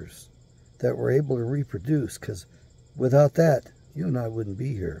survivors that were able to reproduce, because without that, you and I wouldn't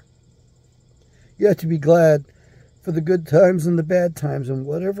be here. You have to be glad for the good times and the bad times and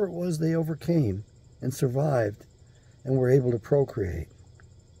whatever it was they overcame and survived and were able to procreate.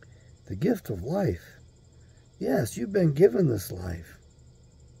 The gift of life. Yes, you've been given this life.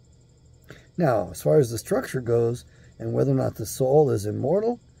 Now, as far as the structure goes and whether or not the soul is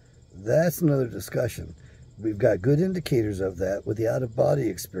immortal, that's another discussion. We've got good indicators of that with the out-of-body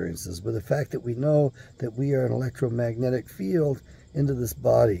experiences, with the fact that we know that we are an electromagnetic field into this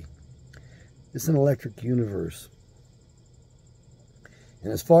body. It's an electric universe.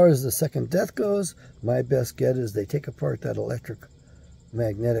 And as far as the second death goes, my best get is they take apart that electric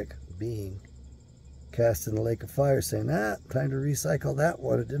magnetic being cast in the lake of fire, saying, time to recycle that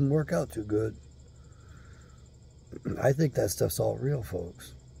one. It didn't work out too good. I think that stuff's all real,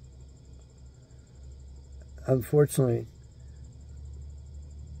 folks. Unfortunately,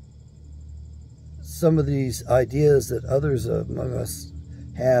 some of these ideas that others among us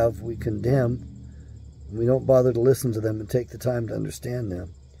have, we condemn. We don't bother to listen to them and take the time to understand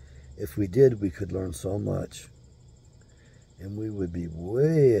them. If we did, we could learn so much. And we would be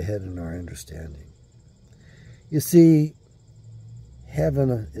way ahead in our understanding. You see,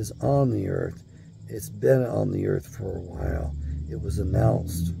 heaven is on the earth. It's been on the earth for a while. It was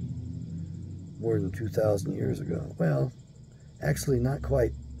announced more than 2,000 years ago. Well, actually not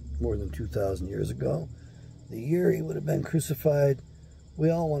quite more than 2,000 years ago. The year he would have been crucified, we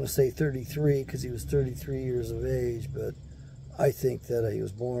all want to say 33 because he was 33 years of age, but I think that he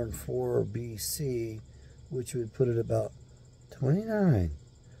was born 4 BC, which would put it about 29.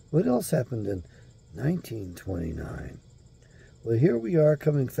 What else happened in 1929? Well, here we are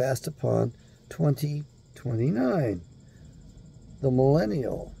coming fast upon 2029, the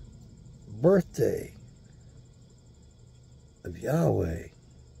millennial birthday of Yahweh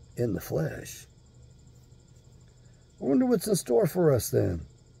in the flesh. I wonder what's in store for us then.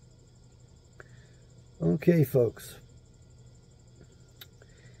 Okay, folks.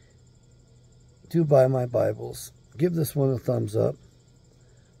 Do buy my Bibles. Give this one a thumbs up.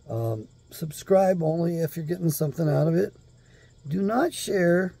 Subscribe only if you're getting something out of it. Do not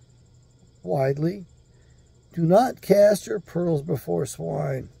share widely. Do not cast your pearls before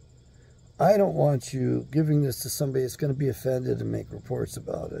swine. I don't want you giving this to somebody that's going to be offended and make reports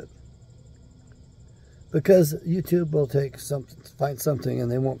about it. Because YouTube will take something, find something,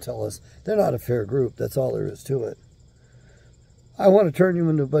 and they won't tell us. They're not a fair group. That's all there is to it. I want to turn you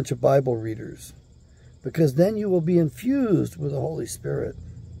into a bunch of Bible readers. because then you will be infused with the Holy Spirit.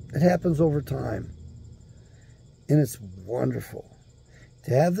 It happens over time, and it's wonderful.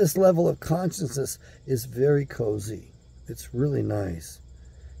 To have this level of consciousness is very cozy. It's really nice.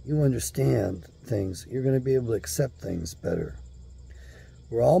 You understand things. You're going to be able to accept things better.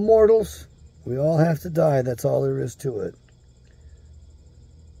 We're all mortals. We all have to die. That's all there is to it.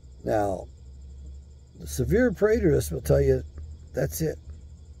 Now, the severe preterist will tell you that's it.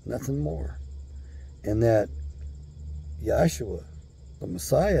 Nothing more. And that Yahshua, the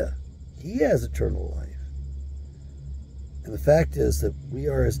Messiah, he has eternal life. And the fact is that we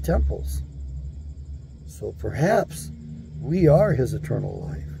are his temples. So perhaps we are his eternal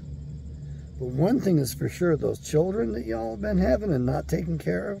life. But one thing is for sure, those children that y'all have been having and not taking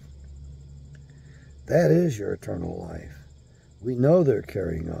care of, that is your eternal life. We know they're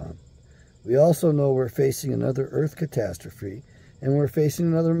carrying on. We also know we're facing another earth catastrophe, and we're facing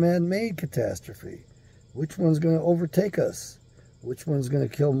another man-made catastrophe. Which one's going to overtake us? Which one's going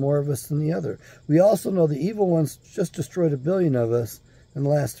to kill more of us than the other? We also know the evil ones just destroyed 1 billion of us in the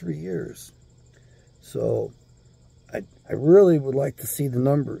last 3 years. So I really would like to see the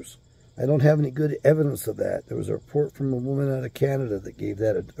numbers. I don't have any good evidence of that. There was a report from a woman out of Canada that gave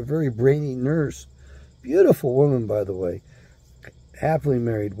that, a very brainy nurse. Beautiful woman, by the way. Happily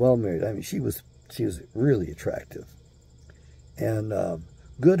married, well married. I mean, she was really attractive. And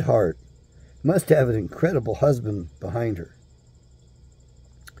good heart. Must have an incredible husband behind her.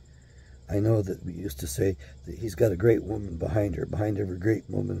 I know that we used to say that he's got a great woman behind her. Behind every great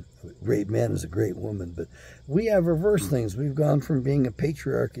woman, a great man is a great woman. But we have reversed things. We've gone from being a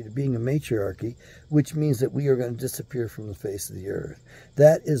patriarchy to being a matriarchy, which means that we are going to disappear from the face of the earth.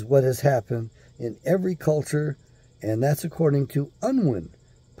 That is what has happened in every culture, and that's according to Unwin,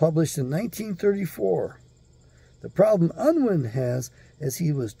 published in 1934. The problem Unwin has is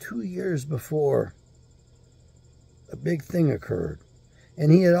he was 2 years before a big thing occurred.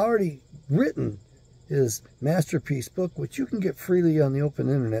 And he had already written his masterpiece book, which you can get freely on the open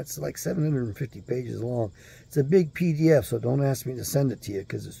internet. It's like 750 pages long. It's a big PDF, so don't ask me to send it to you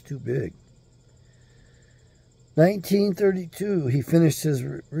because it's too big. 1932, he finished his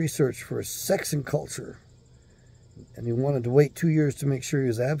research for Sex and Culture. And he wanted to wait 2 years to make sure he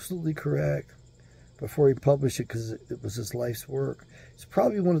was absolutely correct before he published it, because it was his life's work. It's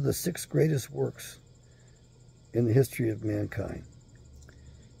probably one of the 6 greatest works in the history of mankind.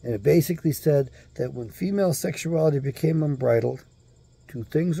 And it basically said that when female sexuality became unbridled, 2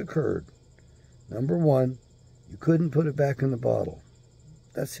 things occurred. Number 1, you couldn't put it back in the bottle.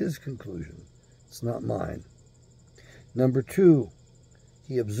 That's his conclusion. It's not mine. Number 2,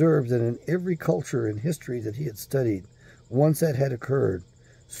 he observed that in every culture in history that he had studied, once that had occurred,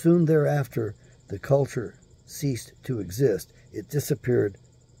 soon thereafter, the culture ceased to exist. It disappeared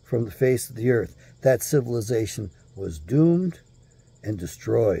from the face of the earth. That civilization was doomed and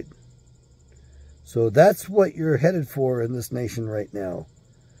destroyed. So that's what you're headed for in this nation right now.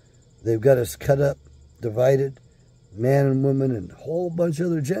 They've got us cut up, divided, man and woman, and a whole bunch of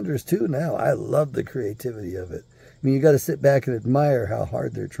other genders too now. I love the creativity of it. I mean, you got to sit back and admire how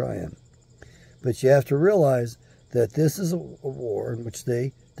hard they're trying. But you have to realize that this is a war in which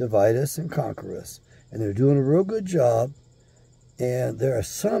they divide us and conquer us. And they're doing a real good job. And there are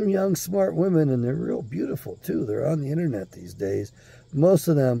some young, smart women, and they're real beautiful, too. They're on the internet these days. Most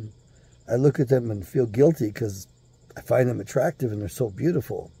of them, I look at them and feel guilty because I find them attractive and they're so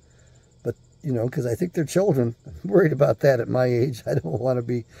beautiful. But, you know, because I think they're children. I'm worried about that at my age. I don't want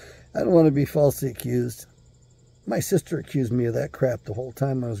to be falsely accused. My sister accused me of that crap the whole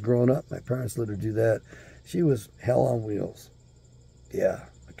time I was growing up. My parents let her do that. She was hell on wheels. Yeah,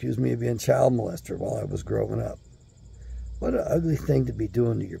 accused me of being child molester while I was growing up. What an ugly thing to be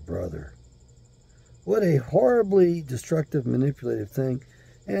doing to your brother. What a horribly destructive, manipulative thing.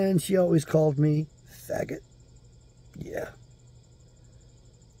 And she always called me faggot. Yeah.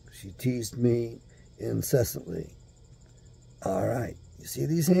 She teased me incessantly. All right. You see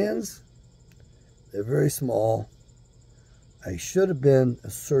these hands? They're very small. I should have been a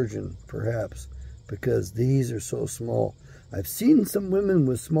surgeon, perhaps, because these are so small. I've seen some women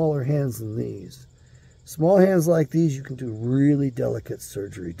with smaller hands than these. Small hands like these, you can do really delicate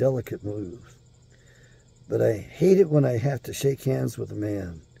surgery, delicate moves. But I hate it when I have to shake hands with a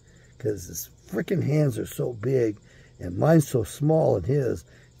man, because his freaking hands are so big, and mine's so small and his.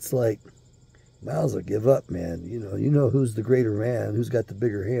 It's like, might as well give up, man. You know who's the greater man, who's got the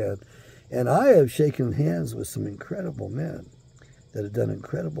bigger hand. And I have shaken hands with some incredible men that have done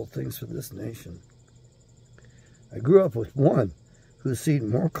incredible things for this nation. I grew up with one who's seen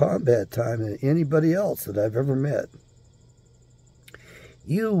more combat time than anybody else that I've ever met.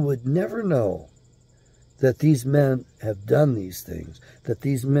 You would never know that these men have done these things, that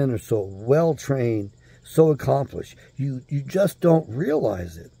these men are so well trained, so accomplished. You just don't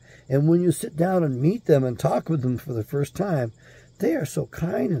realize it. And when you sit down and meet them and talk with them for the first time, they are so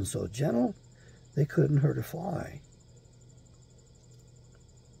kind and so gentle, they couldn't hurt a fly.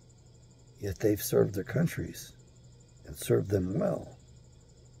 Yet they've served their countries and served them well.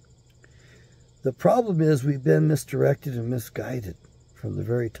 The problem is we've been misdirected and misguided from the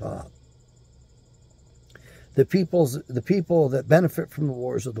very top. The people that benefit from the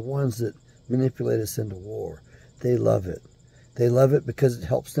wars are the ones that manipulate us into war. They love it. They love it because it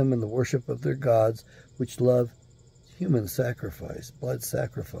helps them in the worship of their gods, which love human sacrifice, blood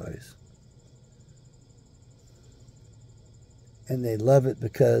sacrifice. And they love it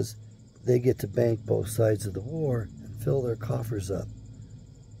because they get to bank both sides of the war and fill their coffers up.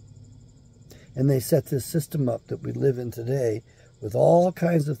 And they set this system up that we live in today with all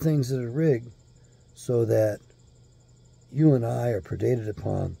kinds of things that are rigged so that you and I are predated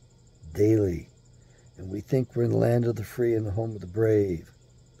upon daily. And we think we're in the land of the free and the home of the brave.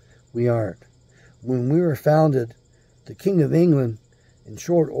 We aren't. When we were founded, the King of England, in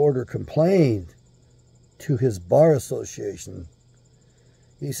short order, complained to his bar association.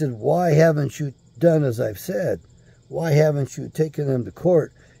 He said, "Why haven't you done as I've said? Why haven't you taken them to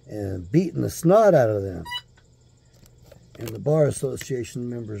court and beaten the snot out of them?" And the bar association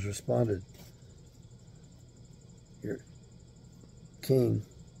members responded, "Your King,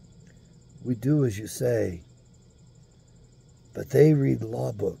 we do as you say." But they read the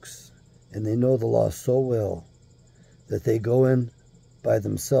law books and they know the law so well that they go in by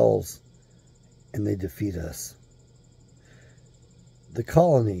themselves and they defeat us. The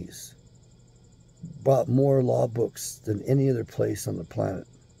colonies brought more law books than any other place on the planet,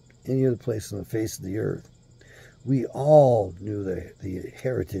 any other place on the face of the earth. We all knew the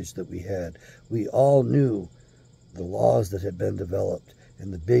heritage that we had. We all knew the laws that had been developed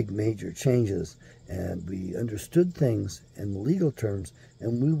and the big major changes, and we understood things in legal terms,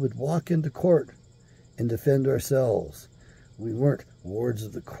 and we would walk into court and defend ourselves. We weren't wards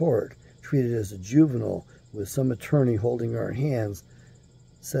of the court, treated as a juvenile with some attorney holding our hands,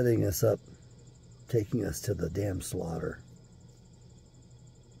 setting us up, taking us to the damn slaughter.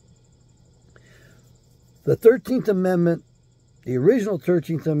 The 13th Amendment, the original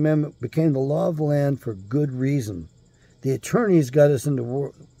 13th Amendment, became the law of the land for good reason. The attorneys got us into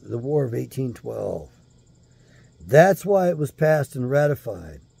the War of 1812. That's why it was passed and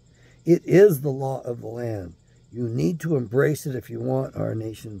ratified. It is the law of the land. You need to embrace it if you want our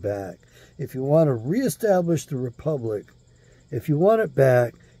nation back. If you want to reestablish the Republic, if you want it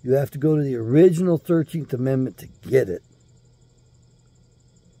back, you have to go to the original 13th Amendment to get it.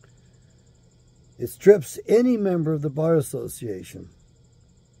 It strips any member of the Bar Association.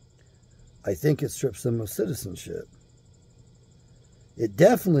 I think it strips them of citizenship. It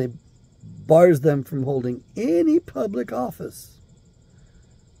definitely bars them from holding any public office.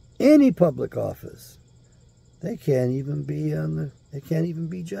 Any public office. They can't even be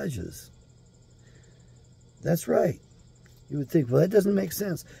judges. That's right. You would think, well, that doesn't make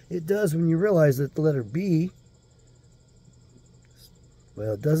sense. It does when you realize that the letter B,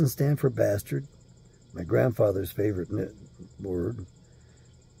 well, it doesn't stand for bastard. My grandfather's favorite word.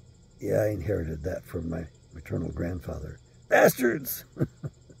 Yeah, I inherited that from my maternal grandfather. Bastards!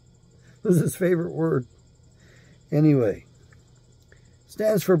 Was his favorite word. Anyway,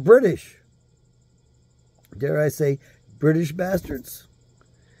 stands for British. Dare I say, British bastards?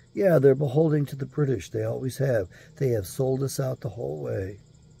 Yeah, they're beholden to the British. They always have. They have sold us out the whole way.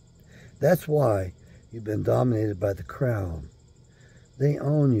 That's why you've been dominated by the crown. They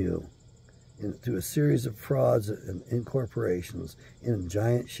own you through a series of frauds and incorporations in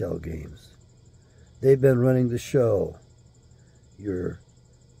giant shell games. They've been running the show. Your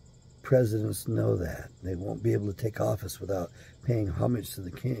presidents know that. They won't be able to take office without paying homage to the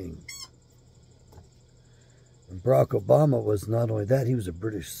king. And Barack Obama was not only that, he was a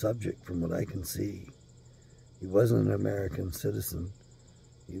British subject from what I can see. He wasn't an American citizen.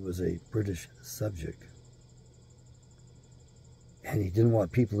 He was a British subject. And he didn't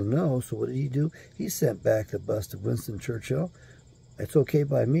want people to know, so what did he do? He sent back the bust of Winston Churchill. It's okay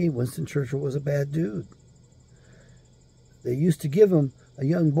by me. Winston Churchill was a bad dude. They used to give him a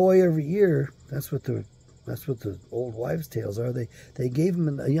young boy every year. That's what the old wives' tales are. They gave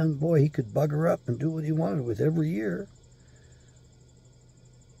him a young boy he could bugger up and do what he wanted with every year.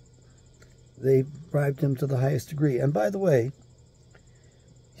 They bribed him to the highest degree. And by the way,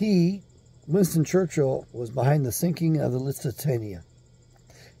 Winston Churchill, was behind the sinking of the Lusitania.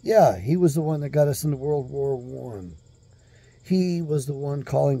 Yeah, he was the one that got us into World War I. He was the one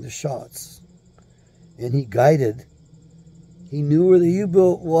calling the shots. and he knew where the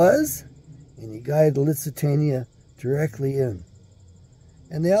U-boat was, and he guided the Lusitania directly in.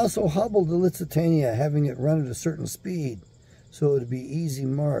 And they also hobbled the Lusitania, having it run at a certain speed, so it would be easy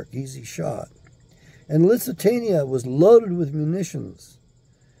mark, easy shot. And Lusitania was loaded with munitions.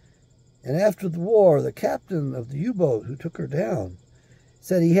 And after the war, the captain of the U-boat who took her down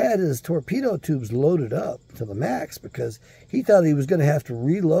said he had his torpedo tubes loaded up to the max because he thought he was going to have to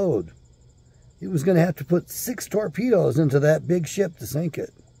reload. He was going to have to put 6 torpedoes into that big ship to sink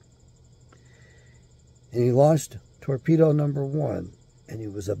it. And he launched torpedo number 1. And he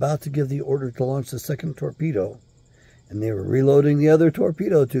was about to give the order to launch the second torpedo. And they were reloading the other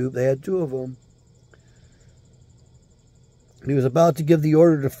torpedo tube. They had 2 of them. He was about to give the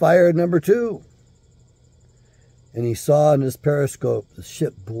order to fire number 2. And he saw in his periscope the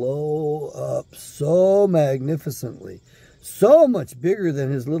ship blow up so magnificently, so much bigger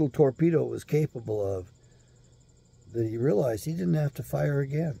than his little torpedo was capable of, that he realized he didn't have to fire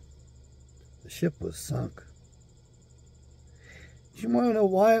again. The ship was sunk. Do you want to know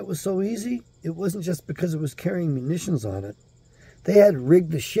why it was so easy? It wasn't just because it was carrying munitions on it. They had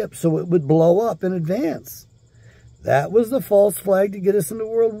rigged the ship so it would blow up in advance. That was the false flag to get us into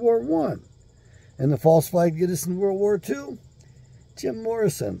World War I. And the false flag to get us into World War II? Jim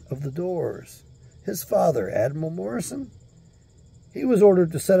Morrison of the Doors. His father, Admiral Morrison, he was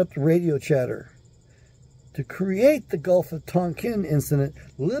ordered to set up the radio chatter to create the Gulf of Tonkin incident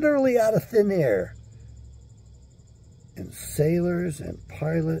literally out of thin air. And sailors and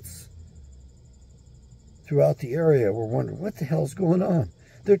pilots throughout the area were wondering, what the hell's going on?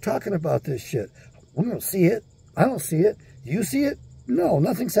 They're talking about this shit. We don't see it. I don't see it. Do you see it? No,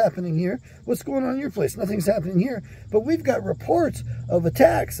 nothing's happening here. What's going on in your place? Nothing's happening here. But we've got reports of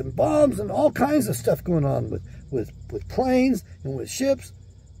attacks and bombs and all kinds of stuff going on with planes and with ships.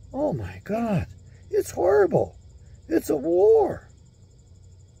 Oh my God. It's horrible. It's a war.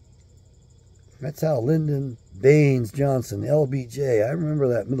 That's how Lyndon Baines Johnson, LBJ, I remember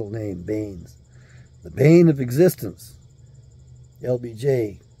that middle name, Baines. The bane of existence.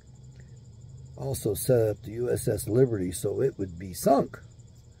 LBJ also set up the USS Liberty so it would be sunk.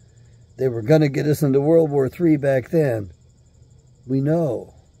 They were going to get us into World War III back then. We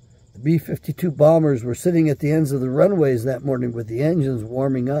know. The B-52 bombers were sitting at the ends of the runways that morning with the engines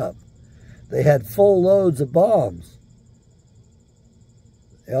warming up. They had full loads of bombs.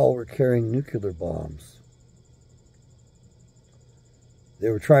 They all were carrying nuclear bombs. They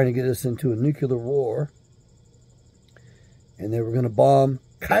were trying to get us into a nuclear war. And they were going to bomb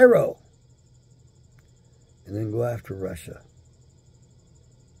Cairo. And then go after Russia.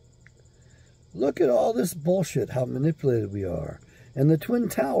 Look at all this bullshit, how manipulated we are. And the Twin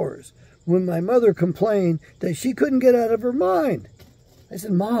Towers, when my mother complained that she couldn't get out of her mind. I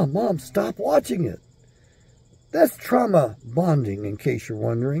said, Mom, stop watching it. That's trauma bonding, in case you're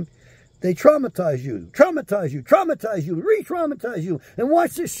wondering. They traumatize you, re-traumatize you, and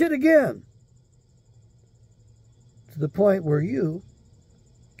watch this shit again. To the point where you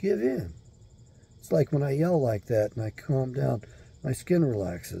give in. It's like when I yell like that and I calm down, my skin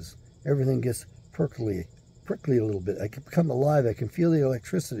relaxes. Everything gets prickly a little bit. I can become alive. I can feel the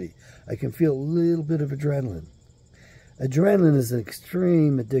electricity. I can feel a little bit of adrenaline. Adrenaline is an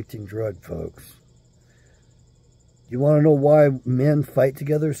extreme addicting drug, folks. You want to know why men fight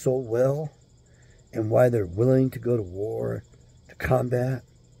together so well? And why they're willing to go to war, to combat,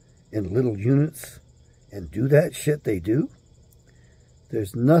 in little units, and do that shit they do?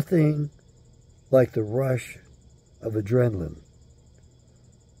 There's nothing like the rush of adrenaline,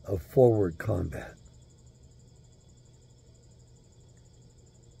 of forward combat.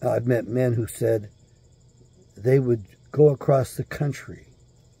 I've met men who said they would go across the country,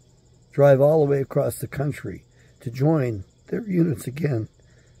 drive all the way across the country to join their units again,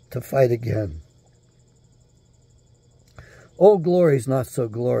 to fight again. Old Glory's not so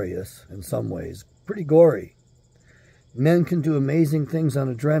glorious in some ways, pretty gory. Men can do amazing things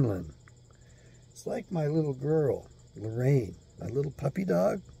on adrenaline. It's like my little girl, Lorraine, my little puppy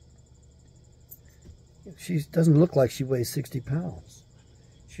dog. She doesn't look like she weighs 60 pounds.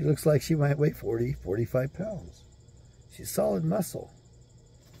 She looks like she might weigh 40, 45 pounds. She's solid muscle.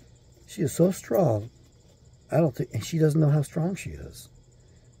 She is so strong, and she doesn't know how strong she is.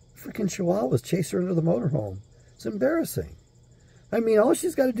 Freaking chihuahuas chase her into the motorhome. It's embarrassing. I mean, all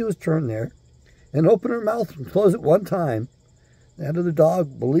she's got to do is turn there and open her mouth and close it one time. That other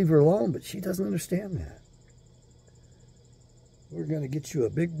dog will leave her alone, but she doesn't understand that. We're going to get you a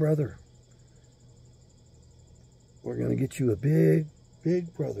big brother. We're going to get you a big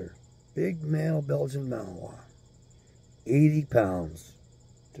brother. Big male Belgian Malinois. 80 pounds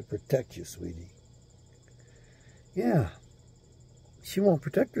to protect you, sweetie. Yeah, she won't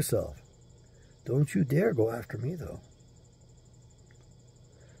protect herself. Don't you dare go after me, though.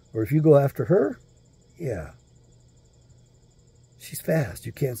 Or if you go after her, yeah. She's fast.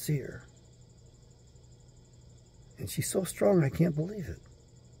 You can't see her. And she's so strong, I can't believe it.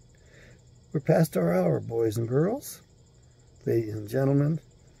 We're past our hour, boys and girls. Ladies and gentlemen,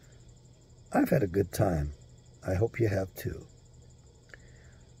 I've had a good time. I hope you have too.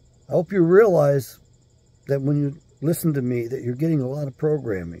 I hope you realize that when you listen to me that you're getting a lot of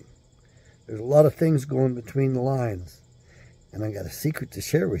programming. There's a lot of things going between the lines. And I got a secret to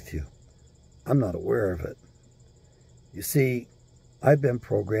share with you. I'm not aware of it. You see, I've been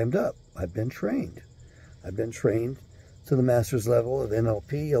programmed up. I've been trained. I've been trained to the master's level of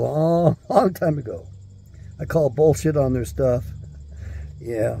NLP a long, long time ago. I call bullshit on their stuff.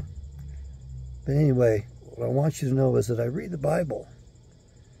 Yeah. But anyway, what I want you to know is that I read the Bible.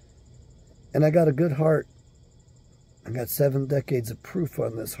 And I got a good heart. I got 7 decades of proof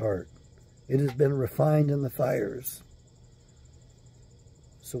on this heart. It has been refined in the fires.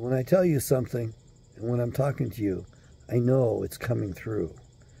 So when I tell you something, and when I'm talking to you, I know it's coming through.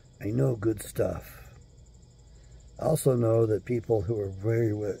 I know good stuff. I also know that people who are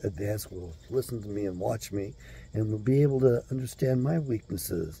very advanced will listen to me and watch me and will be able to understand my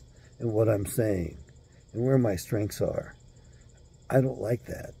weaknesses and what I'm saying and where my strengths are. I don't like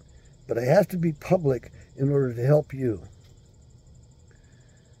that. But I have to be public in order to help you.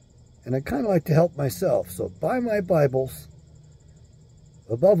 And I kind of like to help myself. So buy my Bibles.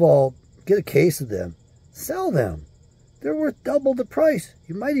 Above all, get a case of them. Sell them. They're worth double the price.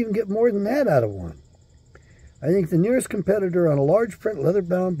 You might even get more than that out of one. I think the nearest competitor on a large print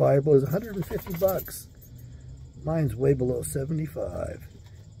leather-bound Bible is 150 bucks. Mine's way below 75.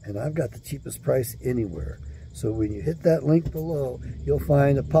 And I've got the cheapest price anywhere. So when you hit that link below, you'll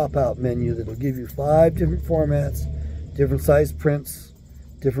find a pop-out menu that'll give you 5 different formats, different size prints,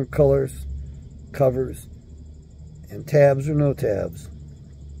 different colors, covers, and tabs or no tabs.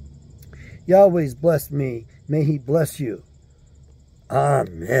 Yahweh's blessed me. May he bless you.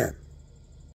 Amen.